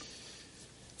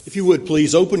If you would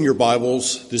please open your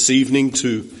Bibles this evening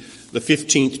to the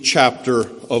 15th chapter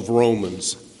of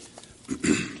Romans.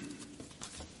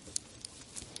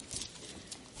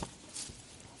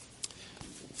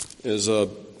 As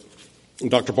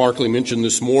Dr. Barkley mentioned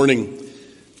this morning,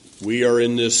 we are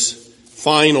in this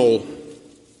final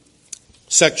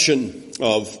section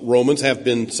of Romans, have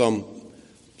been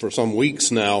for some weeks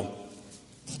now.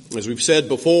 As we've said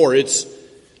before, it's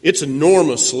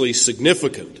enormously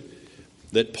significant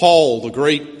that Paul, the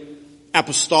great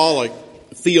apostolic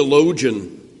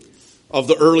theologian of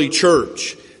the early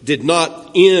church, did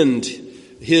not end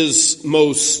his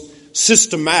most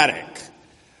systematic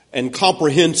and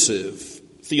comprehensive,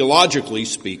 theologically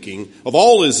speaking, of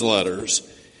all his letters.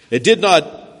 It did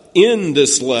not end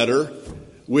this letter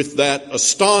with that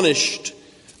astonished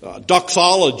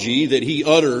doxology that he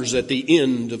utters at the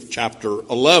end of chapter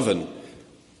 11.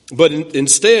 But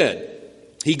instead,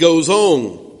 he goes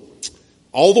on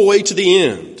all the way to the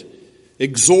end,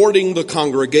 exhorting the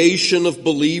congregation of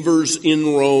believers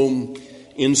in Rome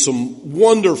in some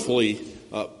wonderfully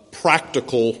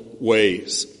practical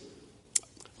ways.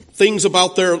 Things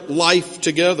about their life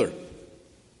together,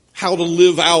 how to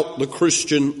live out the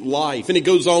Christian life. And it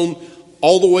goes on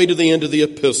all the way to the end of the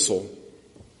epistle.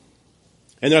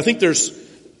 And I think there's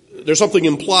something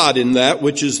implied in that,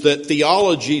 which is that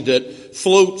theology that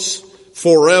floats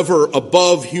forever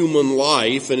above human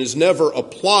life and is never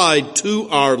applied to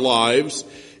our lives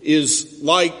is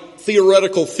like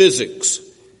theoretical physics.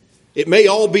 It may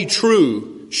all be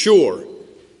true, sure,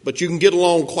 but you can get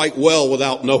along quite well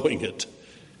without knowing it.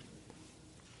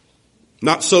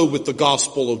 Not so with the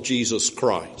gospel of Jesus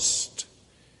Christ.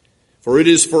 For it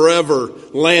is forever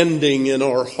landing in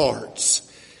our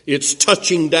hearts. It's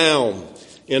touching down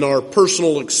in our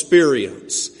personal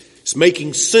experience. It's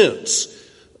making sense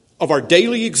of our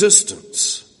daily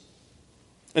existence.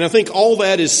 And I think all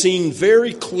that is seen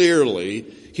very clearly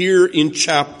here in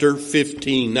chapter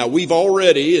 15. Now, we've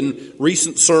already in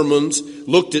recent sermons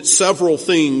looked at several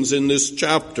things in this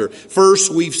chapter.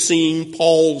 First, we've seen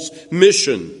Paul's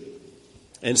mission.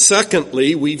 And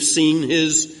secondly, we've seen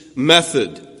his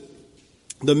method.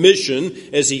 The mission,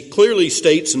 as he clearly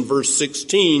states in verse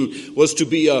 16, was to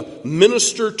be a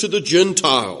minister to the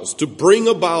Gentiles, to bring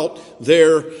about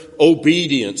their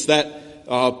obedience. That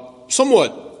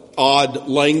somewhat odd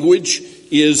language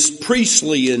is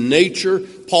priestly in nature.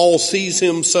 Paul sees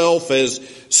himself as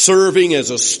serving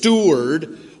as a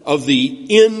steward of the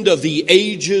end of the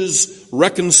ages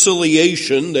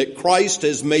reconciliation that Christ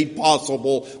has made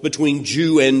possible between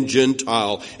Jew and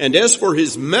Gentile. And as for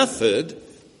his method,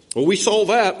 well, we saw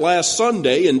that last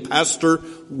Sunday in Pastor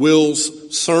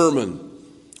Will's sermon,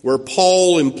 where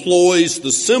Paul employs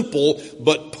the simple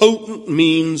but potent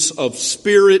means of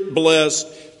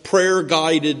Spirit-blessed,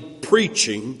 prayer-guided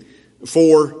preaching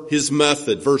for his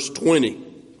method. Verse 20,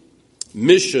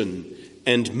 mission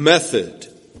and method.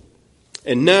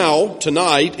 And now,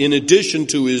 tonight, in addition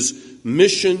to his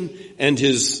mission and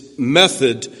his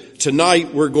method,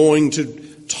 tonight we're going to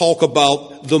talk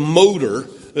about the motor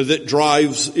that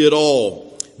drives it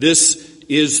all. This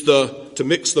is to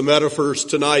mix the metaphors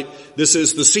tonight, this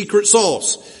is the secret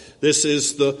sauce. This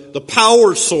is the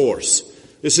power source.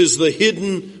 This is the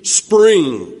hidden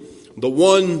spring, the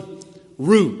one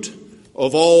root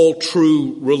of all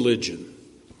true religion.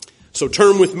 So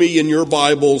turn with me in your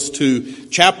Bibles to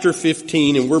chapter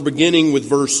 15, and we're beginning with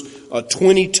verse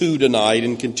 22 tonight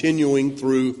and continuing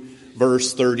through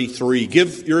verse 33.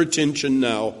 Give your attention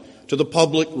now to the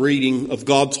public reading of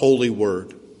God's holy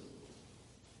word.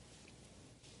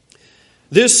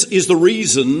 This is the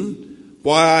reason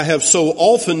why I have so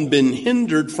often been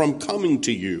hindered from coming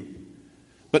to you.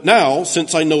 But now,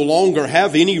 since I no longer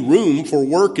have any room for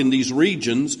work in these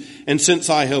regions, and since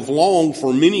I have longed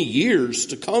for many years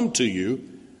to come to you,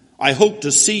 I hope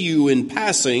to see you in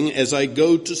passing as I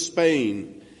go to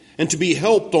Spain, and to be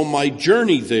helped on my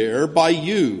journey there by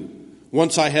you,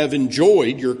 once I have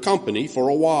enjoyed your company for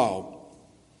a while.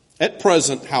 At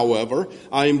present, however,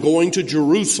 I am going to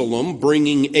Jerusalem,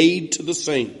 bringing aid to the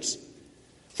saints.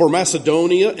 For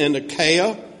Macedonia and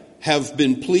Achaia have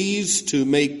been pleased to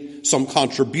make some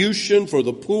contribution for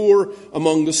the poor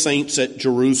among the saints at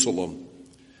Jerusalem.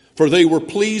 For they were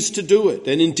pleased to do it,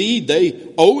 and indeed they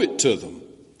owe it to them.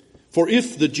 For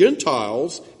if the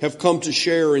Gentiles have come to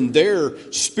share in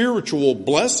their spiritual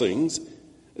blessings,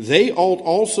 they ought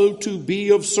also to be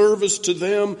of service to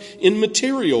them in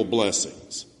material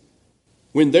blessings.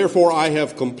 When therefore I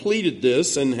have completed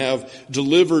this and have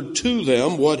delivered to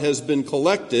them what has been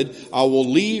collected, I will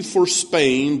leave for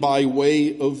Spain by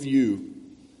way of you.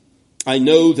 I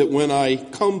know that when I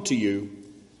come to you,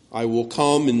 I will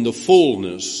come in the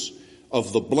fullness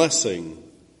of the blessing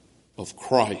of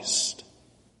Christ.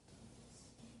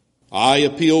 I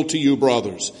appeal to you,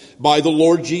 brothers, by the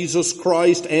Lord Jesus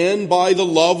Christ and by the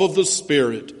love of the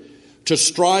Spirit, to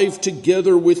strive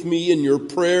together with me in your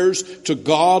prayers to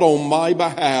God on my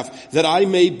behalf, that I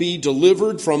may be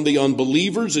delivered from the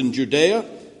unbelievers in Judea,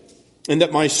 and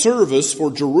that my service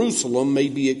for Jerusalem may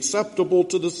be acceptable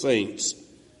to the saints,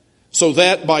 so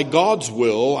that by God's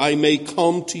will I may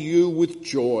come to you with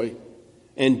joy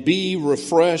and be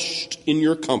refreshed in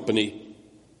your company.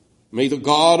 May the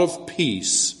God of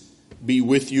peace be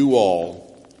with you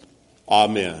all.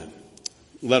 Amen.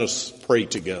 Let us pray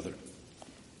together.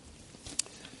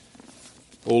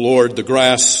 O Lord, the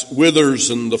grass withers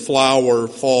and the flower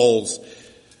falls,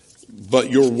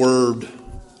 but your word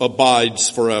abides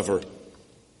forever.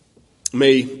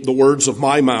 May the words of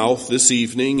my mouth this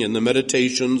evening and the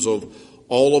meditations of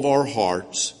all of our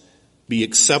hearts be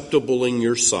acceptable in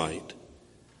your sight.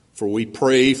 For we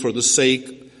pray for the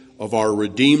sake of our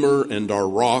Redeemer and our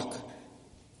Rock,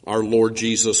 our Lord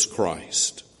Jesus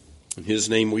Christ. In his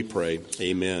name we pray.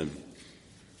 Amen.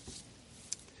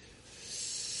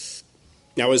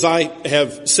 Now, as I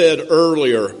have said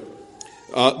earlier,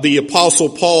 the Apostle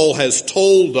Paul has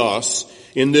told us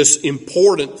in this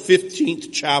important 15th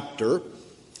chapter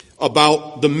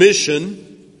about the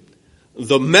mission,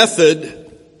 the method,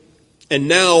 and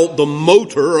now the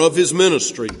motor of his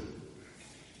ministry.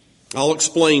 I'll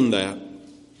explain that.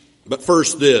 But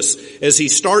first this, as he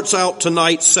starts out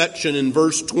tonight's section in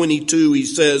verse 22, he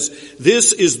says,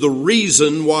 "This is the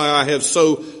reason why I have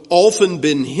so often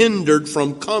been hindered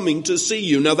from coming to see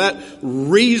you." Now that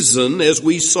reason, as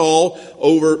we saw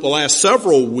over the last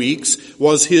several weeks,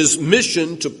 was his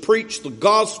mission to preach the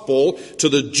gospel to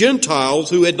the Gentiles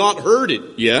who had not heard it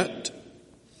yet.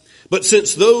 But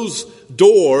since those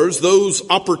doors, those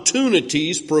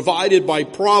opportunities provided by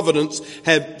providence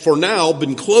have for now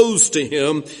been closed to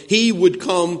him, he would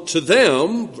come to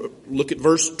them. Look at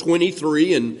verse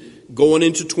 23 and going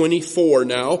into 24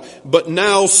 now. "But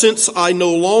now, since I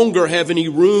no longer have any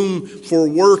room for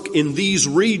work in these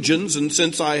regions, and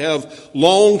since I have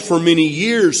longed for many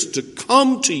years to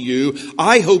come to you,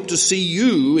 I hope to see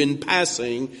you in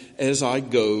passing as I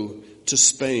go to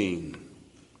Spain."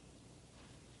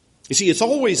 You see, it's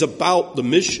always about the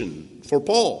mission for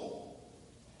Paul.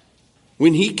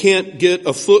 When he can't get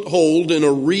a foothold in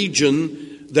a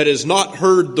region that has not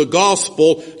heard the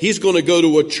gospel, he's going to go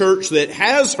to a church that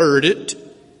has heard it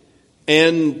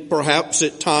and perhaps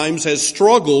at times has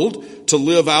struggled to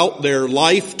live out their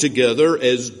life together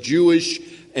as Jewish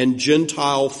and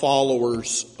Gentile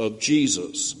followers of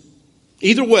Jesus.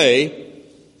 Either way,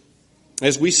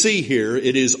 as we see here,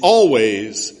 it is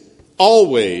always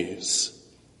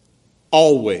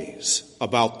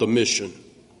about the mission.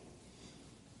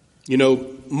 You know,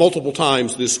 multiple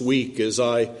times this week as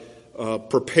I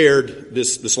prepared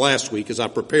this last week, as I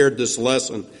prepared this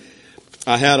lesson,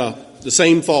 I had the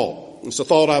same thought. It's a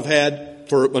thought I've had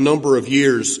for a number of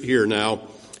years here now,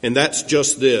 and that's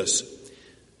just this.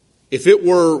 If it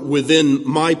were within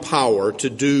my power to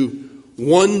do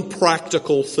one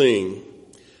practical thing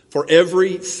for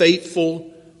every faithful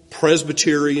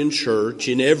Presbyterian church,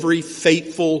 in every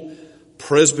faithful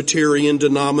Presbyterian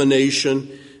denomination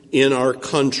in our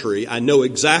country, I know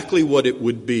exactly what it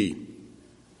would be.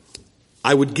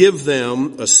 I would give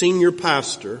them a senior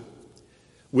pastor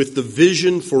with the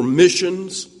vision for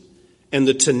missions and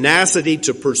the tenacity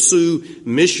to pursue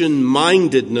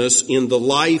mission-mindedness in the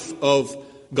life of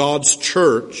God's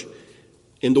church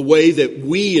in the way that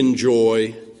we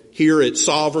enjoy here at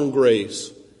Sovereign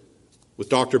Grace with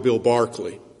Dr. Bill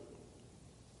Barclay.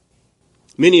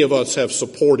 Many of us have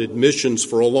supported missions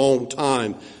for a long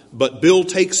time, but Bill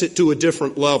takes it to a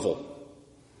different level.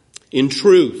 In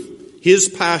truth, his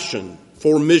passion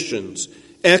for missions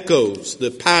echoes the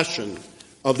passion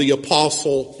of the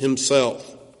apostle himself.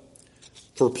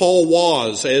 For Paul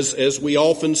was, as we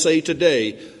often say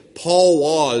today, Paul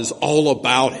was all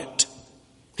about it.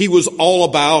 He was all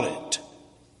about it.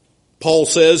 Paul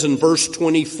says in verse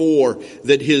 24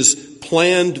 that his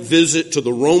planned visit to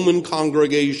the Roman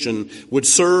congregation would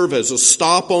serve as a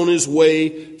stop on his way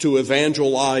to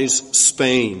evangelize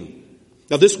Spain.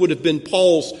 Now, this would have been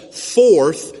Paul's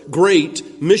fourth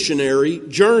great missionary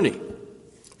journey.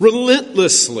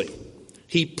 Relentlessly,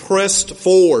 he pressed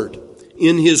forward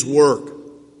in his work.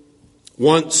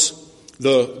 Once,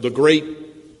 the great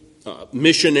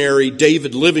missionary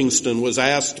David Livingstone was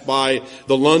asked by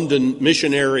the London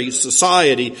Missionary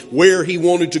Society where he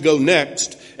wanted to go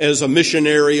next as a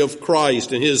missionary of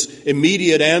Christ, and his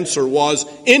immediate answer was,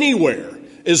 anywhere,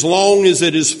 as long as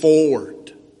it is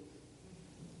forward.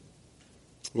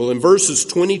 Well, in verses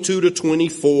 22 to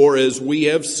 24, as we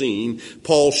have seen,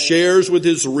 Paul shares with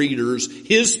his readers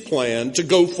his plan to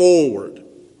go forward.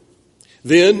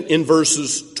 Then in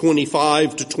verses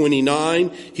 25 to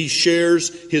 29, he shares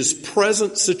his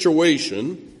present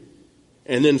situation.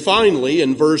 And then finally,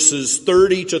 in verses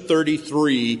 30 to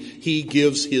 33, he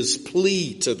gives his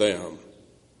plea to them.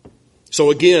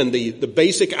 So again, the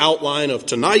basic outline of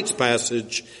tonight's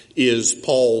passage is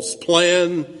Paul's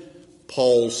plan,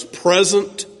 Paul's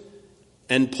present,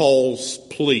 and Paul's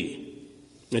plea.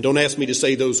 And don't ask me to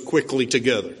say those quickly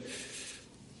together.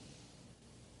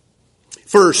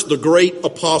 First, the great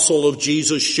apostle of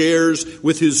Jesus shares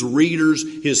with his readers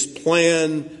his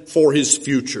plan for his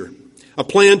future. A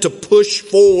plan to push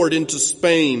forward into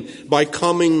Spain by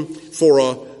coming for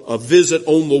a visit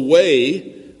on the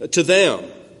way to them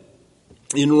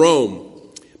in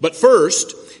Rome. But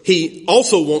first, he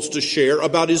also wants to share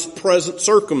about his present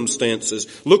circumstances.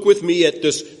 Look with me at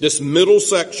this middle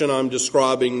section I'm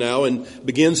describing now, and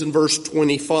begins in verse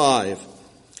 25.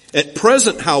 At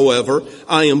present, however,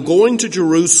 I am going to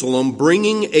Jerusalem,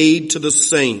 bringing aid to the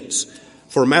saints.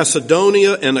 For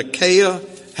Macedonia and Achaia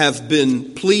have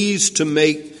been pleased to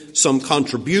make some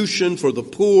contribution for the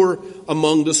poor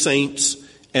among the saints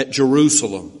at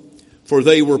Jerusalem. For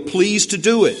they were pleased to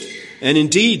do it, and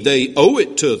indeed they owe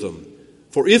it to them.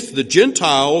 For if the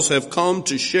Gentiles have come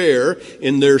to share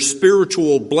in their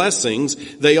spiritual blessings,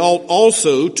 they ought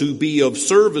also to be of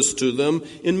service to them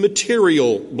in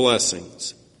material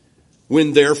blessings.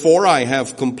 When therefore I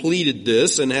have completed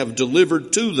this and have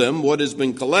delivered to them what has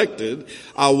been collected,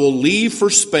 I will leave for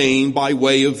Spain by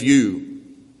way of you.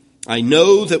 I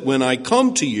know that when I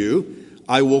come to you,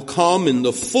 I will come in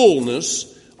the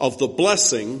fullness of the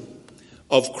blessing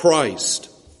of Christ.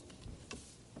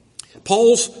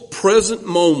 Paul's present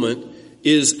moment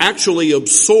is actually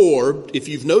absorbed, if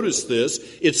you've noticed this,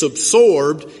 it's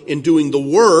absorbed in doing the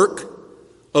work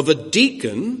of a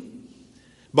deacon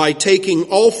by taking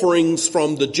offerings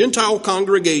from the Gentile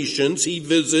congregations he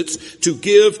visits to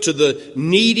give to the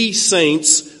needy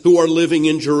saints who are living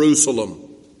in Jerusalem.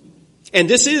 And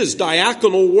this is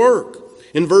diaconal work.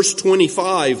 In verse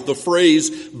 25, the phrase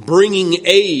bringing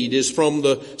aid is from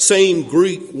the same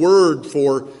Greek word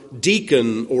for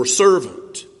deacon or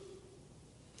servant.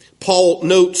 Paul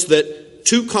notes that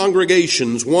two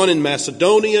congregations, one in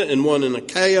Macedonia and one in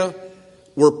Achaia,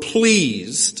 were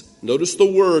pleased, notice the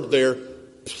word there,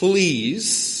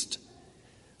 pleased,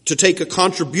 to take a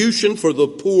contribution for the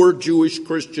poor Jewish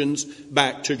Christians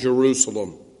back to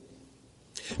Jerusalem.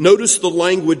 Notice the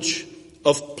language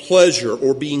of pleasure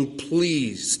or being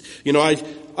pleased. You know,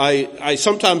 I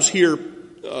sometimes hear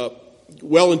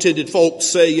well-intended folks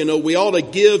say, you know, we ought to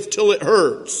give till it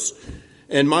hurts.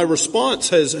 And my response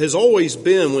has always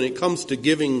been, when it comes to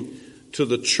giving to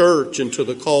the church and to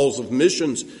the cause of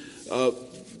missions,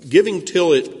 giving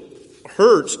till it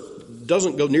hurts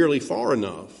doesn't go nearly far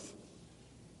enough.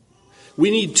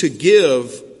 We need to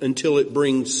give until it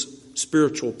brings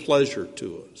spiritual pleasure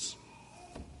to us.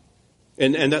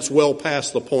 And that's well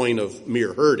past the point of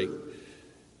mere hurting.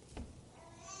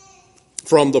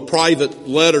 From the private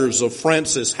letters of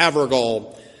Frances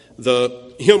Havergal,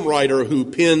 the hymn writer who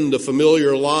penned the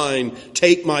familiar line,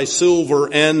 "Take my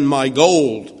silver and my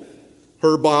gold,"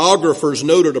 her biographers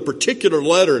noted a particular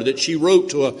letter that she wrote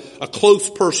to a close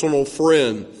personal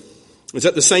friend. It was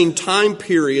at the same time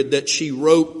period that she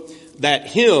wrote that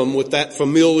hymn with that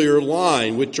familiar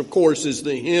line, which of course is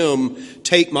the hymn,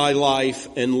 "Take my life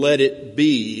and let it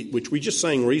be," which we just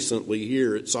sang recently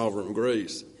here at Sovereign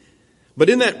Grace. But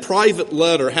in that private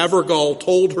letter, Havergal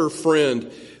told her friend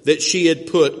that she had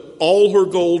put all her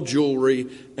gold jewelry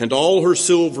and all her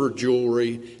silver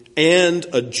jewelry and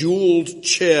a jeweled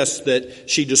chest that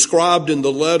she described in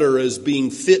the letter as being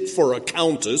fit for a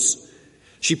countess.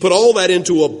 She put all that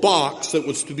into a box that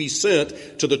was to be sent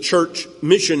to the Church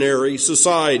Missionary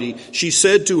Society. She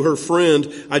said to her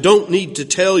friend, "I don't need to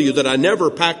tell you that I never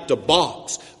packed a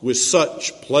box with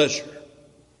such pleasure."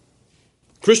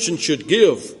 Christians should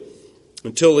give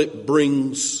until it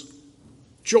brings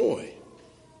joy,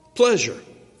 pleasure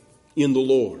in the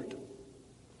Lord.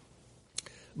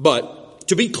 But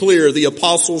to be clear, the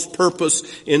apostles' purpose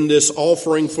in this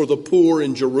offering for the poor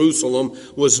in Jerusalem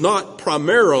was not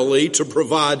primarily to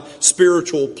provide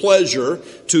spiritual pleasure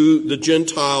to the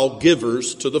Gentile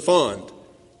givers to the fund.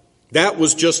 That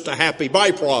was just a happy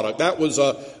byproduct. That was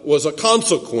a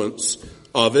consequence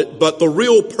of it. But the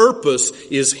real purpose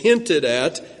is hinted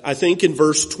at, I think, in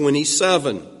verse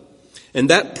 27. And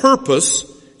that purpose,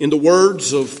 in the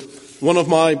words of one of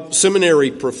my seminary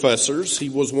professors, he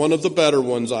was one of the better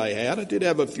ones I had. I did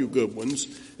have a few good ones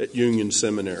at Union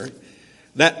Seminary.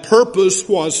 That purpose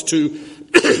was to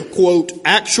quote,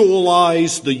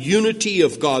 actualize the unity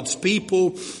of God's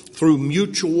people through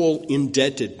mutual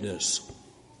indebtedness.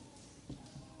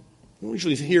 We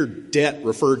usually hear debt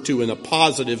referred to in a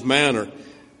positive manner.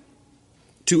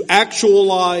 To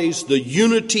actualize the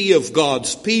unity of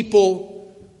God's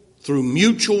people through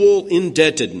mutual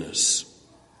indebtedness.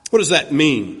 What does that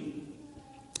mean?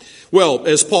 Well,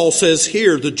 as Paul says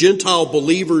here, the Gentile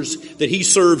believers that he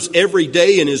serves every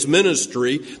day in his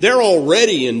ministry, they're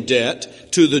already in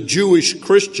debt to the Jewish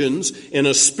Christians in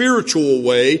a spiritual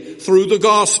way through the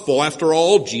gospel. After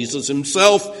all, Jesus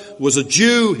himself was a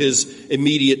Jew. His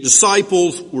immediate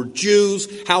disciples were Jews.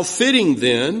 How fitting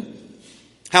then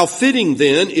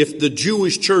if the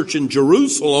Jewish church in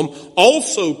Jerusalem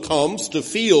also comes to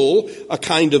feel a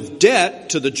kind of debt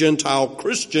to the Gentile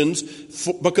Christians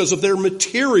because of their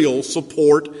material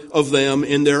support of them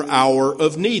in their hour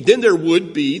of need. Then there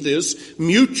would be this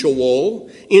mutual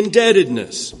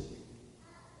indebtedness.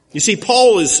 You see,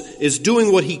 Paul is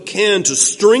doing what he can to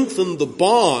strengthen the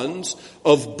bonds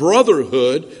of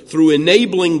brotherhood through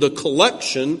enabling the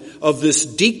collection of this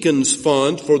deacons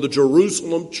fund for the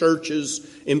Jerusalem church's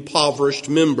impoverished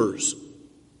members.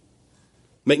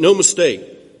 Make no mistake,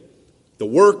 the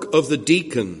work of the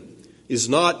deacon is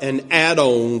not an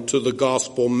add-on to the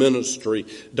gospel ministry.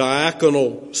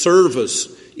 Diaconal service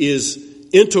is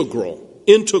integral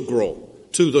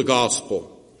to the gospel.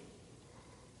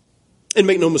 And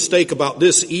make no mistake about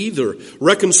this either.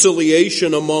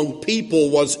 Reconciliation among people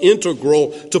was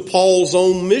integral to Paul's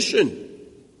own mission.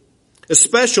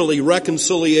 Especially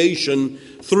reconciliation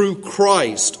through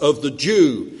Christ of the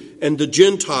Jew and the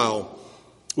Gentile.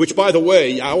 Which, by the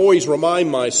way, I always remind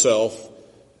myself,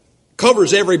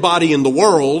 covers everybody in the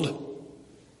world.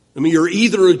 I mean, you're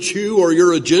either a Jew or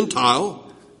you're a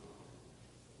Gentile.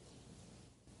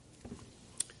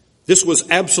 This was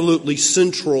absolutely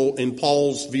central in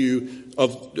Paul's view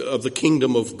of the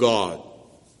kingdom of God.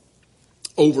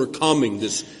 Overcoming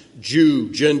this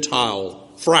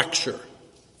Jew-Gentile fracture.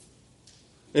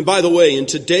 And by the way, in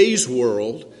today's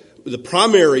world, the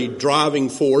primary driving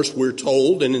force, we're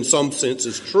told, and in some sense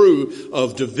is true,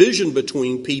 of division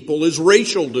between people is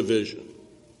racial division.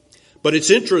 But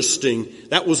it's interesting,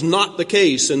 that was not the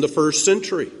case in the first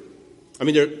century. I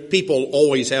mean, people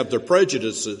always have their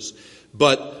prejudices,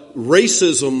 but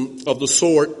racism of the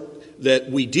sort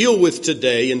that we deal with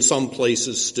today in some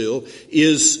places still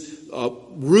is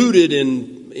rooted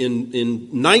in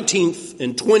 19th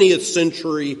and 20th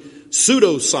century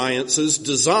pseudosciences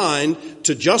designed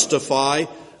to justify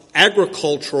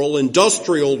agricultural,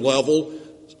 industrial level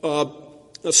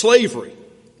slavery,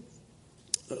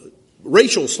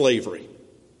 racial slavery.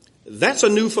 That's a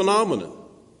new phenomenon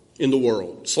in the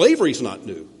world. Slavery's not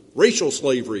new. Racial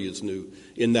slavery is new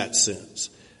in that sense.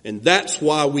 And that's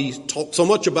why we talk so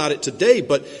much about it today,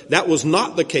 but that was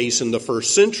not the case in the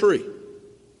first century.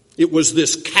 It was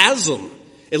this chasm,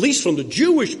 at least from the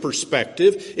Jewish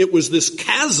perspective, it was this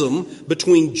chasm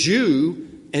between Jew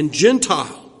and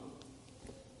Gentile.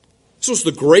 This was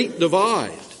the great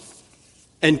divide.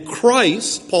 And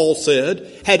Christ, Paul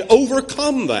said, had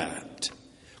overcome that.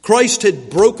 Christ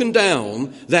had broken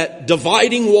down that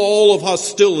dividing wall of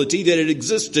hostility that had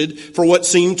existed for what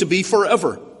seemed to be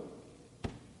forever.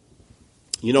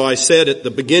 You know, I said at the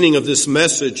beginning of this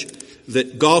message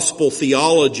that gospel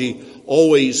theology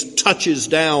always touches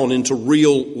down into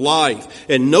real life.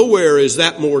 And nowhere is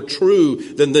that more true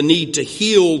than the need to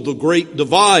heal the great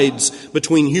divides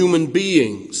between human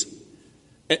beings.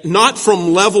 Not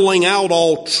from leveling out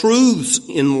all truths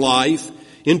in life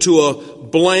into a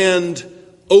bland,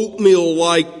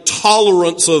 oatmeal-like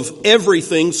tolerance of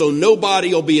everything so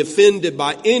nobody will be offended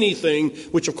by anything,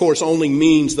 which of course only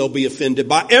means they'll be offended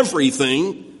by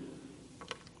everything.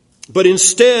 But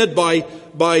instead by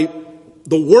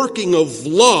the working of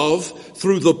love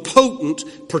through the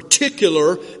potent,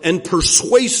 particular, and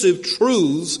persuasive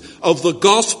truths of the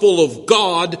gospel of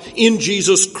God in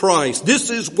Jesus Christ. This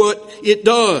is what it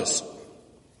does.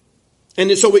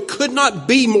 And so it could not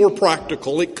be more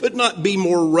practical. It could not be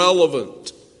more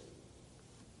relevant.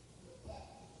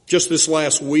 Just this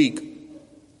last week,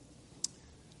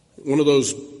 one of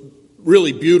those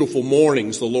really beautiful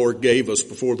mornings the Lord gave us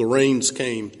before the rains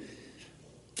came,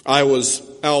 I was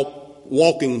out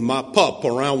walking my pup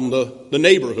around the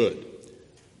neighborhood.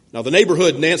 Now, the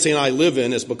neighborhood Nancy and I live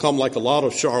in has become like a lot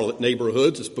of Charlotte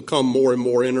neighborhoods. It's become more and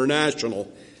more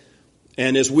international.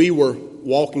 And as we were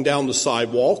walking down the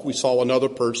sidewalk, we saw another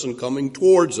person coming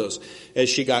towards us. As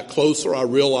she got closer, I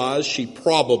realized she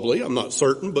probably, I'm not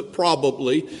certain, but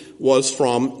probably was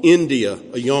from India,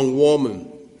 a young woman.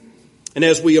 And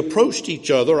as we approached each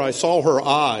other, I saw her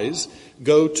eyes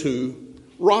go to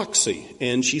Roxy,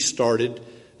 and she started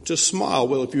to smile.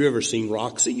 Well, if you've ever seen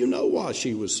Roxy, you know why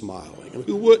she was smiling.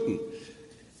 Who wouldn't?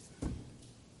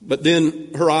 But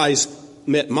then her eyes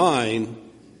met mine,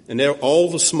 and all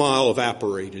the smile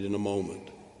evaporated in a moment,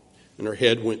 and her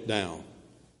head went down.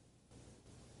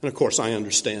 And of course, I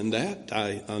understand that.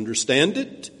 I understand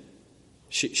it.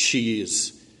 She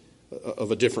is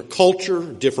of a different culture,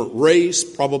 different race,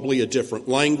 probably a different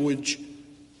language.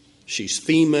 She's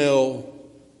female.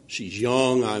 She's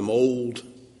young. I'm old.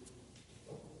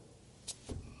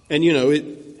 And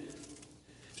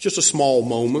it's just a small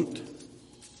moment.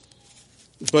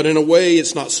 But in a way,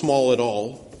 it's not small at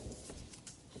all.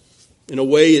 In a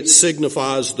way, it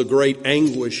signifies the great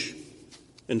anguish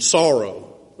and sorrow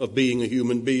of being a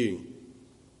human being.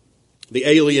 The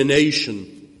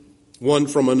alienation, one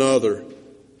from another,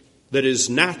 that is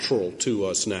natural to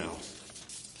us now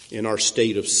in our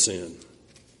state of sin.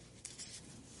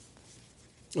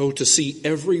 Oh, to see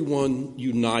everyone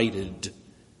united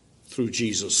through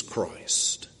Jesus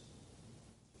Christ.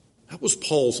 That was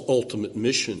Paul's ultimate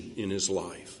mission in his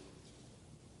life.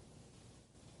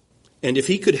 And if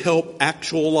he could help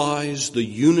actualize the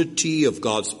unity of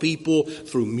God's people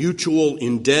through mutual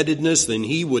indebtedness, then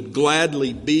he would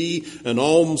gladly be an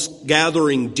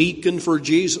alms-gathering deacon for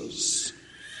Jesus.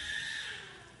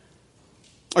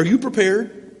 Are you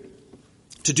prepared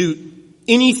to do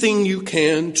anything you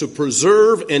can to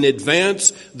preserve and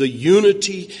advance the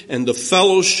unity and the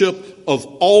fellowship of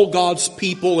all God's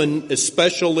people, and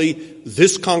especially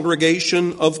this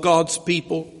congregation of God's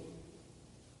people?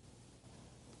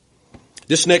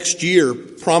 This next year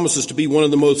promises to be one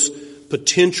of the most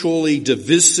potentially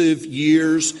divisive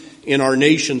years in our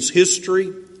nation's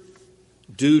history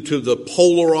due to the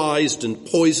polarized and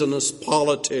poisonous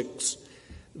politics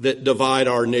that divide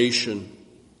our nation.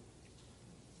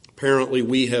 Apparently,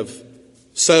 we have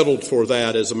settled for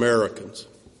that as Americans.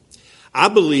 I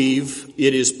believe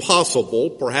it is possible,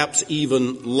 perhaps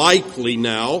even likely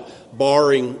now,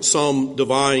 barring some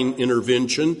divine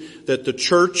intervention, that the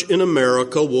church in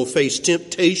America will face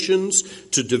temptations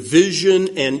to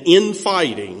division and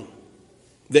infighting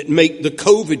that make the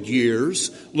COVID years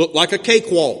look like a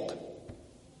cakewalk.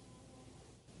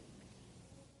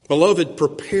 Beloved,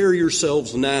 prepare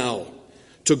yourselves now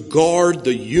to guard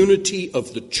the unity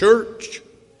of the church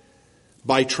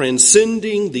by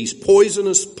transcending these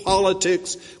poisonous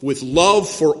politics with love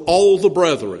for all the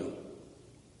brethren.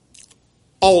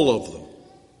 All of them.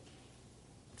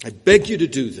 I beg you to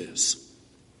do this.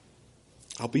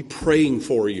 I'll be praying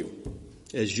for you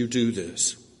as you do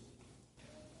this.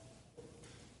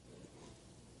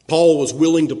 Paul was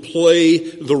willing to play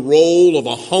the role of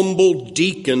a humble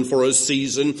deacon for a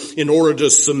season in order to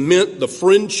cement the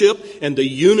friendship and the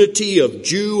unity of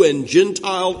Jew and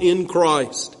Gentile in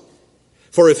Christ.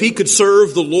 For if he could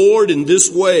serve the Lord in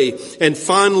this way and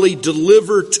finally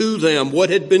deliver to them what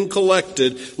had been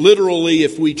collected, literally,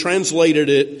 if we translated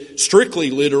it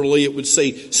strictly literally, it would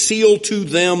say, seal to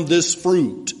them this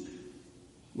fruit,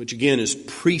 which again is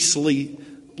priestly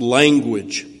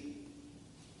language.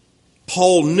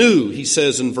 Paul knew, he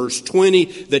says in verse 20,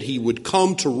 that he would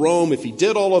come to Rome. If he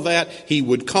did all of that, he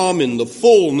would come in the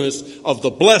fullness of the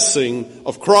blessing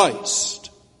of Christ.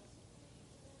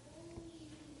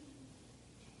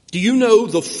 Do you know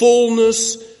the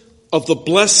fullness of the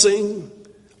blessing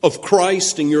of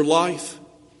Christ in your life?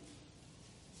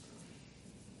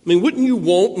 I mean, wouldn't you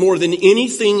want more than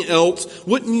anything else,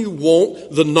 wouldn't you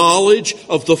want the knowledge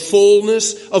of the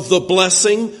fullness of the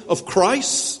blessing of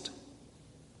Christ?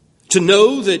 To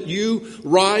know that you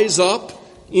rise up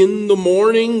in the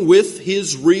morning with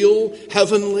His real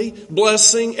heavenly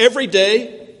blessing every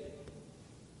day.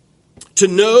 To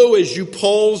know as you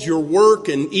pause your work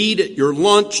and eat at your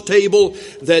lunch table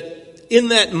that in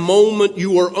that moment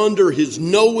you are under His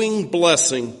knowing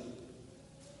blessing.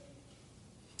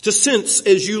 To sense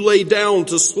as you lay down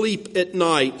to sleep at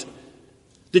night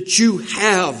that you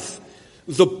have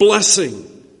the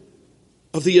blessing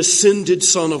of the ascended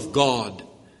Son of God.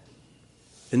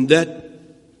 And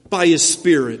that by His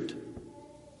Spirit,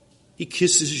 He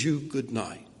kisses you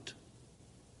goodnight.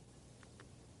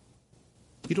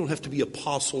 You don't have to be an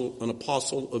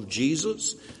apostle of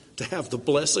Jesus to have the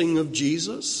blessing of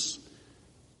Jesus.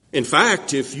 In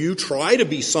fact, if you try to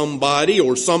be somebody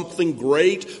or something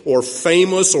great or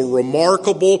famous or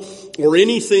remarkable or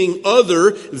anything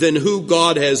other than who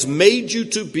God has made you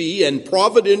to be and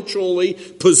providentially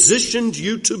positioned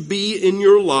you to be in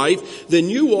your life, then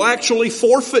you will actually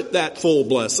forfeit that full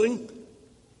blessing.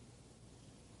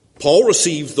 Paul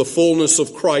received the fullness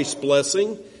of Christ's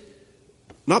blessing,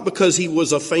 not because he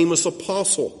was a famous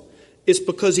apostle. It's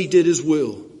because he did His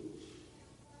will.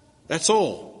 That's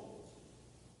all.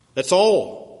 That's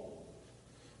all.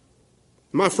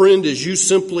 My friend, as you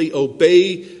simply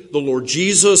obey the Lord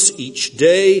Jesus each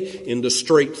day in the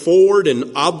straightforward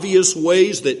and obvious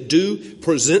ways that do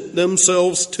present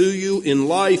themselves to you in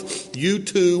life, you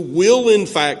too will in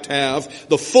fact have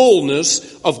the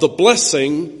fullness of the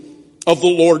blessing of the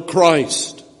Lord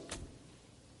Christ.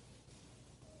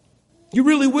 You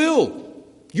really will.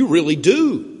 You really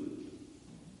do.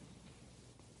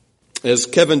 As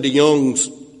Kevin DeYoung's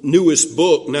newest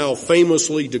book now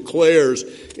famously declares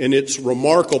in its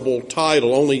remarkable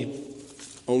title,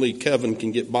 only Kevin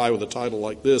can get by with a title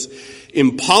like this,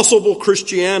 Impossible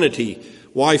Christianity,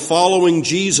 Why Following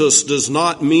Jesus Does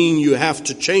Not Mean You Have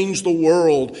to Change the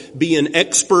World, Be an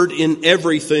Expert in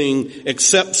Everything,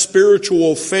 Accept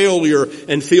Spiritual Failure,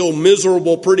 and Feel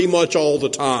Miserable pretty much all the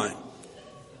time.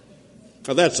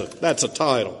 Now that's a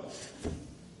title.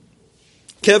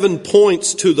 Kevin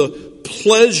points to the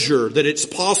pleasure that it's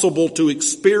possible to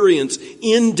experience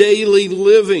in daily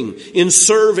living, in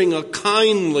serving a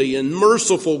kindly and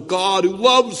merciful God who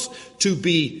loves to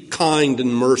be kind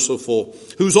and merciful,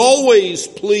 who's always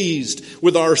pleased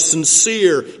with our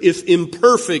sincere, if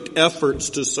imperfect,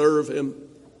 efforts to serve Him.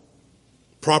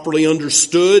 Properly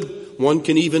understood, one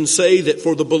can even say that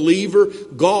for the believer,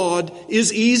 God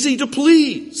is easy to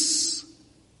please,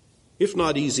 if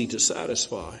not easy to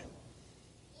satisfy.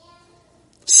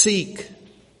 Seek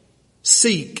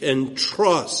and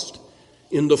trust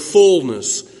in the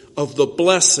fullness of the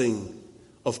blessing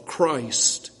of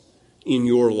Christ in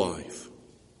your life.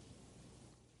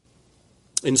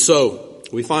 And so,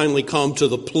 we finally come to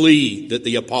the plea that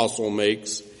the apostle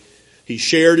makes. He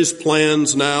shared his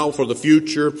plans now for the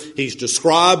future. He's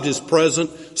described his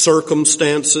present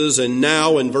circumstances, and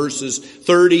now in verses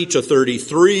 30 to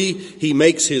 33, he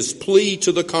makes his plea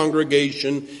to the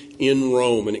congregation in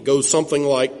Rome. And it goes something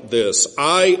like this.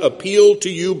 I appeal to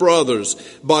you, brothers,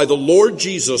 by the Lord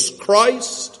Jesus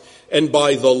Christ and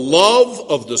by the love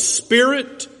of the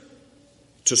Spirit,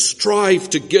 to strive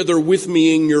together with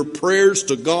me in your prayers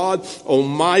to God on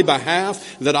my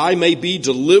behalf, that I may be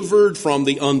delivered from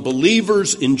the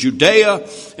unbelievers in Judea,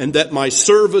 and that my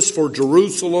service for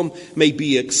Jerusalem may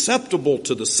be acceptable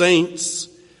to the saints,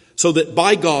 so that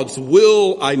by God's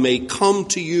will I may come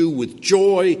to you with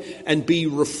joy and be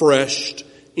refreshed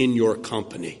in your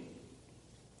company.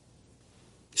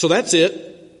 So that's it.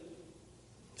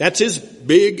 That's his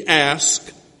big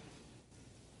ask,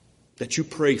 that you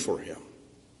pray for him.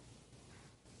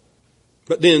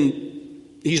 But then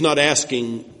he's not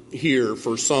asking here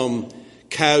for some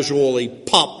casually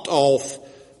popped off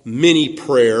mini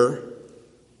prayer.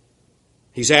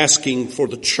 He's asking for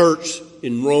the church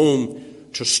in Rome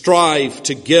to strive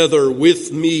together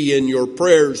with me in your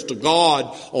prayers to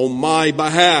God on my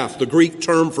behalf. The Greek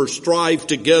term for strive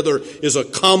together is a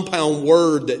compound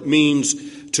word that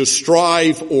means to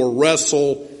strive or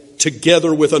wrestle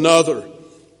together with another.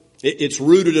 It's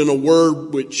rooted in a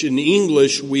word which in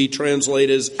English we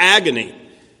translate as agony.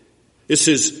 This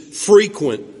is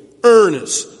frequent,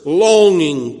 earnest,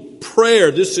 longing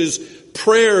prayer. This is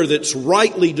prayer that's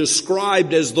rightly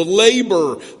described as the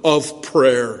labor of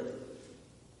prayer.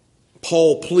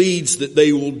 Paul pleads that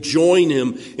they will join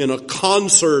him in a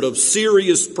concert of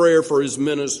serious prayer for his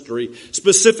ministry,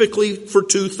 specifically for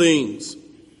two things.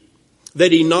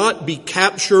 That he not be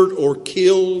captured or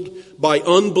killed by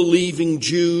unbelieving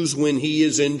Jews when he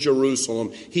is in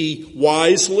Jerusalem. He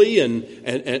wisely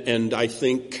and I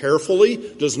think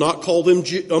carefully does not call them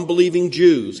unbelieving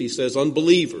Jews. He says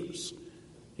unbelievers.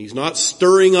 He's not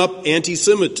stirring up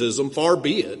anti-Semitism, far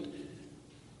be it.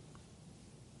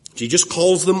 He just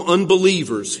calls them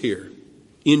unbelievers here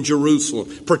in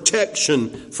Jerusalem.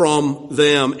 Protection from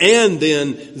them. And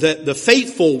then that the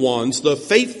faithful ones, the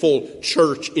faithful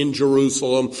church in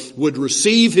Jerusalem, would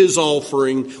receive his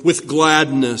offering with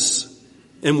gladness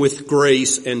and with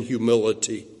grace and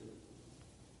humility.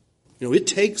 You know, it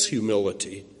takes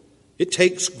humility. It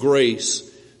takes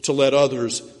grace to let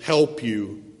others help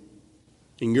you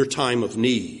in your time of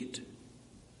need.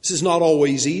 This is not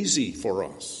always easy for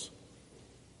us.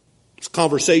 It's a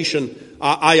conversation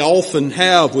I often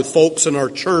have with folks in our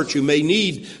church who may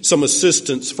need some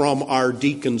assistance from our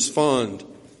deacons fund.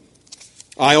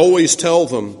 I always tell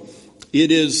them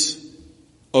it is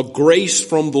a grace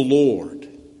from the Lord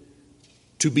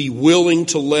to be willing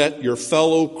to let your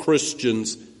fellow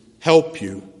Christians help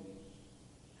you.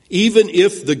 Even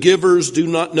if the givers do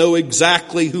not know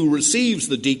exactly who receives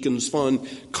the deacons fund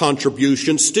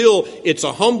contribution, still it's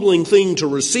a humbling thing to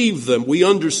receive them. We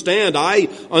understand. I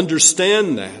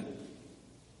understand that.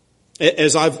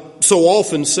 As I've so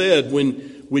often said,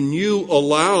 when when you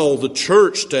allow the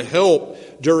church to help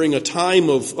during a time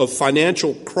of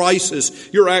financial crisis,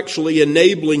 you're actually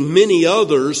enabling many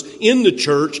others in the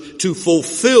church to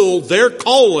fulfill their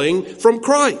calling from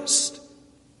Christ.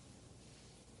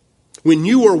 When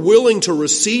you are willing to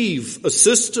receive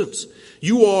assistance,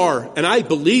 you are, and I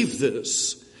believe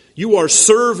this, you are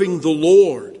serving the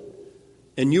Lord,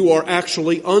 and you are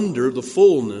actually under the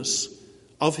fullness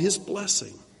of His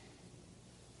blessing.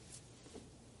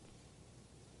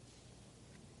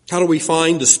 How do we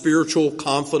find a spiritual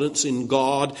confidence in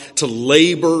God to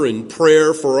labor in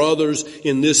prayer for others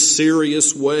in this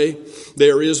serious way?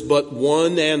 There is but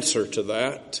one answer to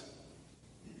that.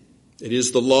 It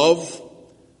is the love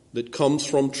that comes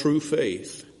from true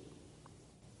faith.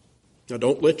 Now,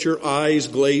 don't let your eyes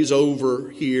glaze over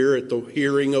here at the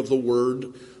hearing of the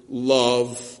word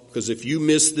love, because if you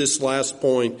miss this last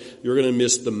point, you're going to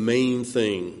miss the main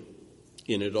thing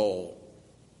in it all.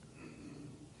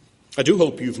 I do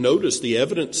hope you've noticed the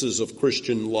evidences of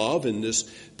Christian love in this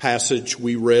passage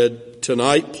we read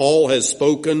tonight. Paul has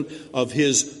spoken of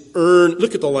his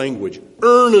look at the language,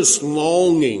 earnest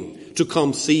longing to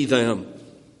come see them.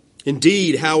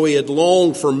 Indeed, how he had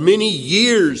longed for many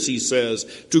years, he says,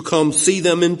 to come see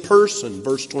them in person.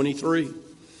 Verse 23.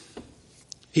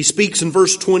 He speaks in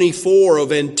verse 24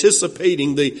 of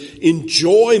anticipating the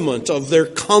enjoyment of their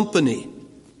company.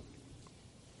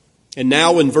 And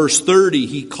now in verse 30,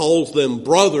 he calls them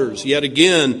brothers, yet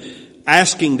again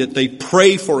asking that they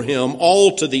pray for him,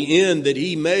 all to the end that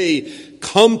he may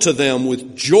come to them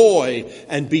with joy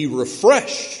and be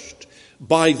refreshed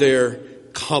by their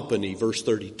company. Verse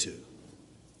 32.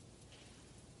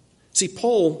 See,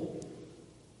 Paul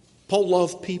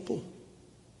loved people.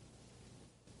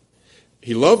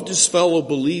 He loved his fellow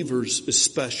believers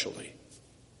especially.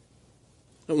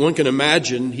 And one can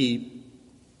imagine he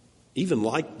even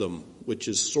liked them, which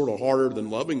is sort of harder than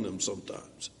loving them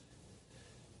sometimes.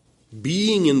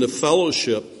 Being in the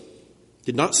fellowship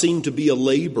did not seem to be a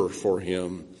labor for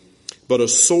him, but a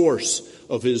source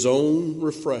of his own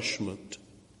refreshment.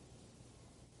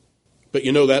 But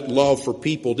you know, that love for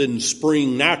people didn't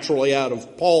spring naturally out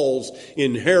of Paul's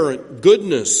inherent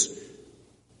goodness.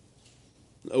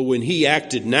 When he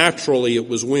acted naturally, it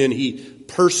was when he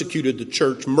persecuted the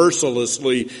church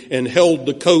mercilessly and held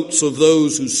the coats of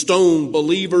those who stoned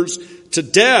believers to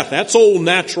death. That's old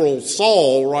natural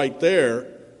Saul right there.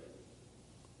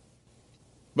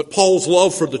 But Paul's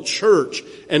love for the church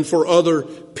and for other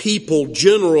people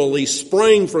generally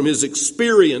sprang from his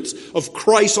experience of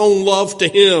Christ's own love to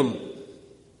him.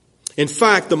 In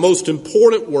fact, the most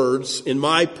important words, in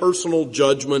my personal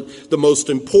judgment, the most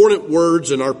important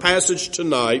words in our passage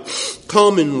tonight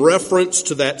come in reference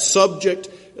to that subject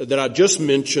that I just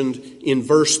mentioned in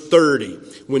verse 30,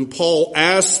 when Paul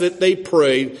asks that they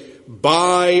pray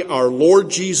by our Lord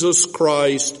Jesus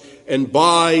Christ and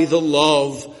by the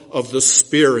love of the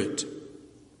Spirit.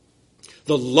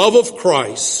 The love of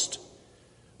Christ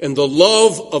and the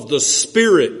love of the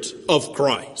Spirit of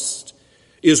Christ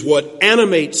is what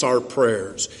animates our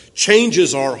prayers,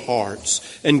 changes our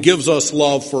hearts, and gives us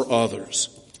love for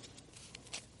others.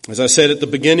 As I said at the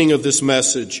beginning of this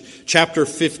message, chapter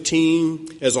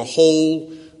 15 as a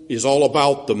whole is all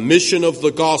about the mission of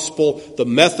the gospel, the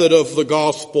method of the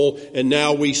gospel, and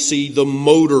now we see the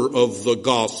motor of the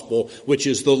gospel, which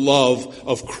is the love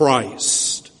of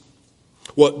Christ.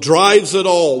 What drives it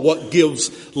all, what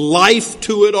gives life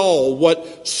to it all,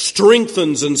 what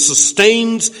strengthens and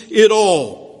sustains it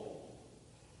all.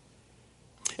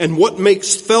 And what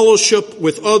makes fellowship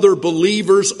with other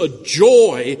believers a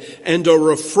joy and a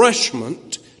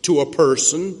refreshment to a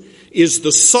person is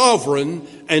the sovereign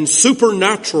and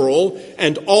supernatural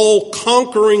and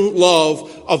all-conquering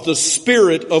love of the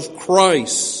Spirit of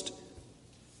Christ.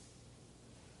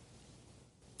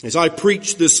 As I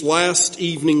preach this last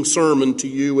evening sermon to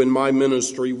you in my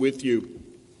ministry with you,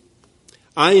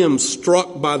 I am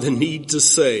struck by the need to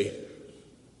say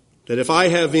that if I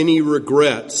have any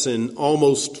regrets in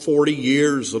almost 40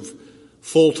 years of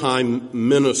full-time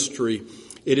ministry,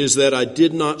 it is that I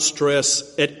did not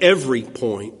stress at every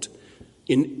point,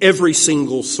 in every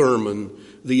single sermon,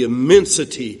 the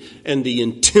immensity and the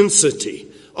intensity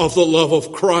of the love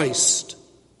of Christ.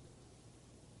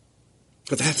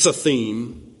 But that's a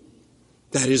theme.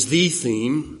 That is the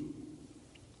theme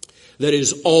that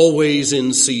is always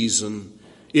in season.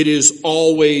 It is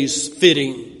always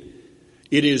fitting.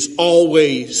 It is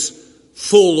always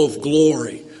full of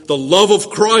glory. The love of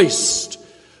Christ.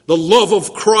 The love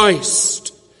of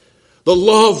Christ. The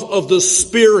love of the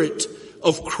Spirit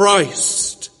of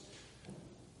Christ.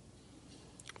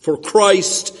 For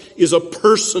Christ is a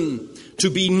person to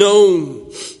be known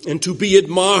and to be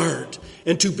admired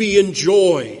and to be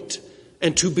enjoyed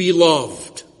and to be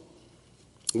loved.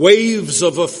 Waves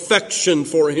of affection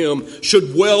for him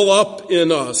should well up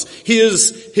in us.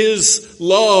 His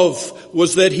love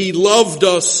was that he loved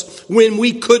us when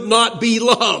we could not be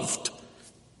loved.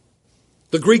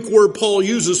 The Greek word Paul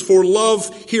uses for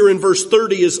love here in verse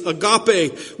 30 is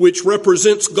agape, which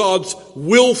represents God's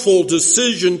willful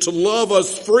decision to love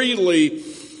us freely,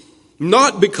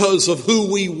 not because of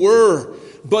who we were,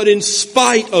 but in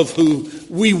spite of who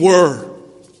we were.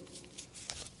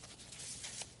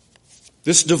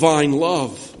 This divine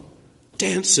love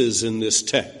dances in this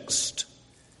text.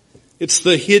 It's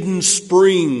the hidden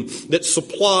spring that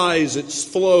supplies its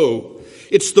flow.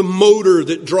 It's the motor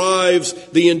that drives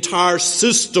the entire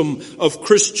system of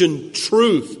Christian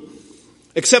truth.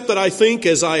 Except that I think,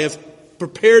 as I have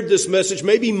prepared this message,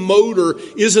 maybe motor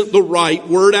isn't the right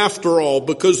word after all,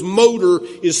 because motor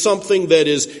is something that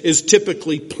is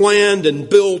typically planned and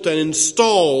built and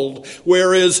installed,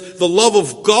 whereas the love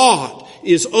of God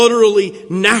is utterly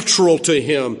natural to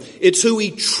him. It's who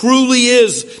he truly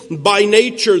is by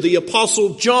nature. The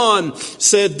Apostle John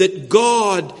said that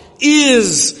God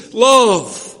is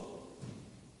love.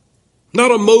 Not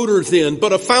a motor then,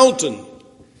 but a fountain.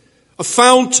 A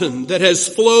fountain that has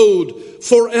flowed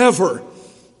forever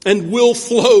and will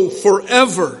flow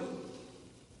forever.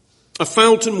 A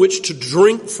fountain which to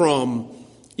drink from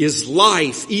is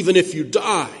life, even if you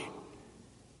die.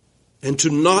 And to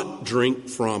not drink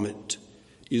from it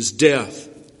is death,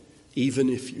 even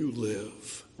if you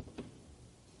live.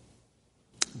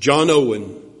 John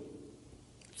Owen,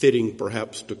 fitting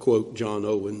perhaps to quote John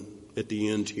Owen at the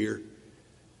end here.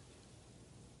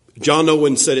 John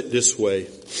Owen said it this way: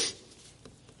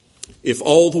 if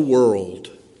all the world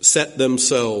set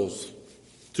themselves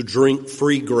to drink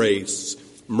free grace,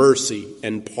 mercy,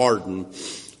 and pardon,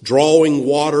 drawing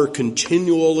water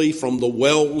continually from the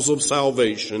wells of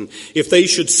salvation, if they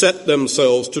should set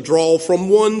themselves to draw from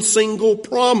one single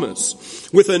promise,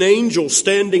 with an angel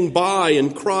standing by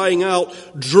and crying out,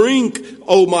 "Drink,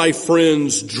 O my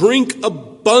friends, drink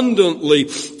abundantly,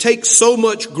 take so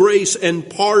much grace and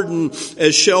pardon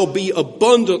as shall be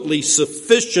abundantly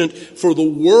sufficient for the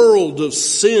world of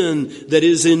sin that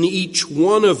is in each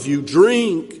one of you,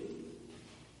 drink,"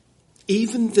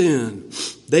 even then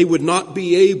they would not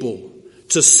be able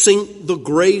to sink the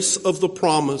grace of the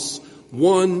promise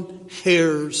one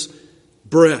hair's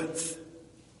breadth.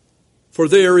 For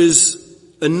there is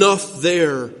enough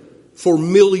there for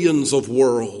millions of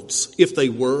worlds, if they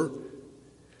were,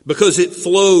 because it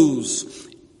flows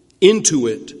into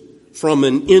it from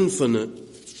an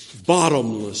infinite,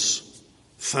 bottomless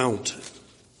fountain.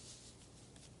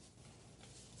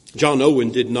 John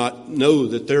Owen did not know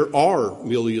that there are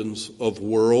millions of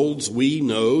worlds. We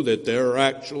know that there are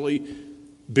actually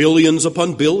billions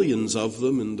upon billions of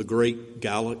them in the great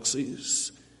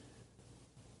galaxies.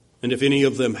 And if any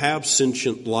of them have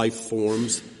sentient life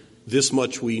forms, this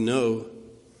much we know.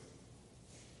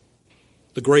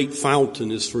 The great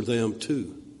fountain is for them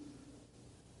too,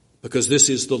 because this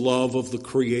is the love of the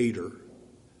Creator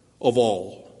of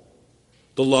all,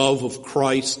 the love of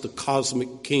Christ, the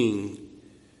cosmic King,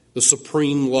 the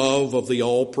supreme love of the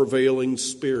all-prevailing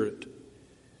Spirit.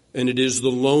 And it is the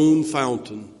lone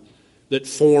fountain that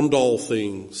formed all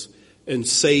things and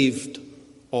saved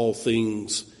all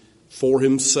things for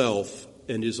himself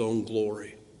and his own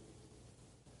glory.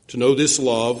 To know this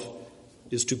love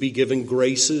is to be given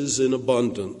graces in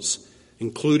abundance,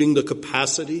 including the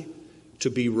capacity to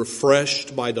be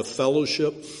refreshed by the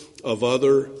fellowship of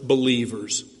other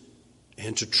believers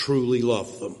and to truly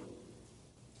love them.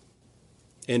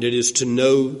 And it is to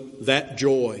know that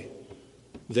joy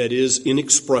that is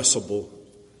inexpressible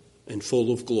and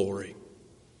full of glory.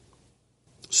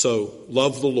 So,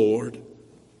 love the Lord,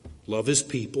 love his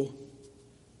people.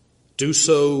 Do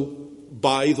so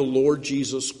by the Lord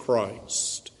Jesus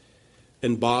Christ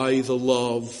and by the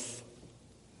love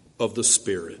of the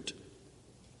Spirit.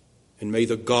 And may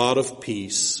the God of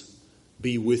peace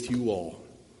be with you all.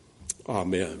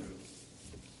 Amen.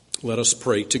 Let us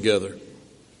pray together.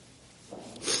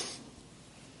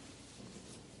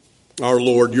 Our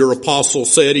Lord, your apostle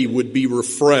said he would be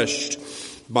refreshed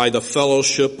by the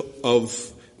fellowship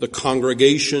of the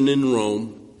congregation in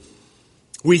Rome.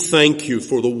 We thank you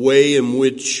for the way in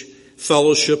which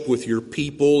fellowship with your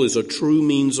people is a true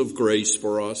means of grace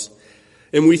for us.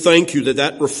 And we thank you that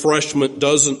that refreshment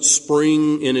doesn't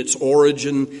spring in its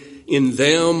origin in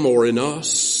them or in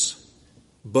us,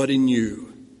 but in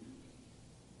you.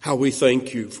 How we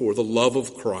thank you for the love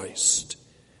of Christ,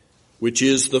 which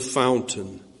is the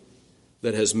fountain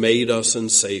that has made us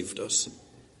and saved us.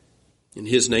 In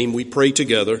his name we pray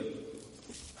together.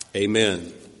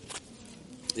 Amen.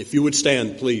 If you would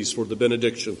stand, please, for the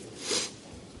benediction.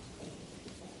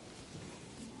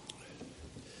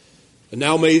 And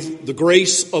now may the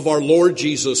grace of our Lord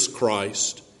Jesus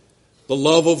Christ, the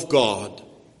love of God,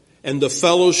 and the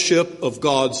fellowship of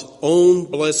God's own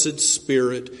blessed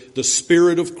Spirit, the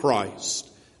Spirit of Christ,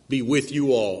 be with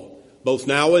you all, both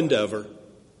now and ever.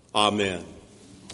 Amen.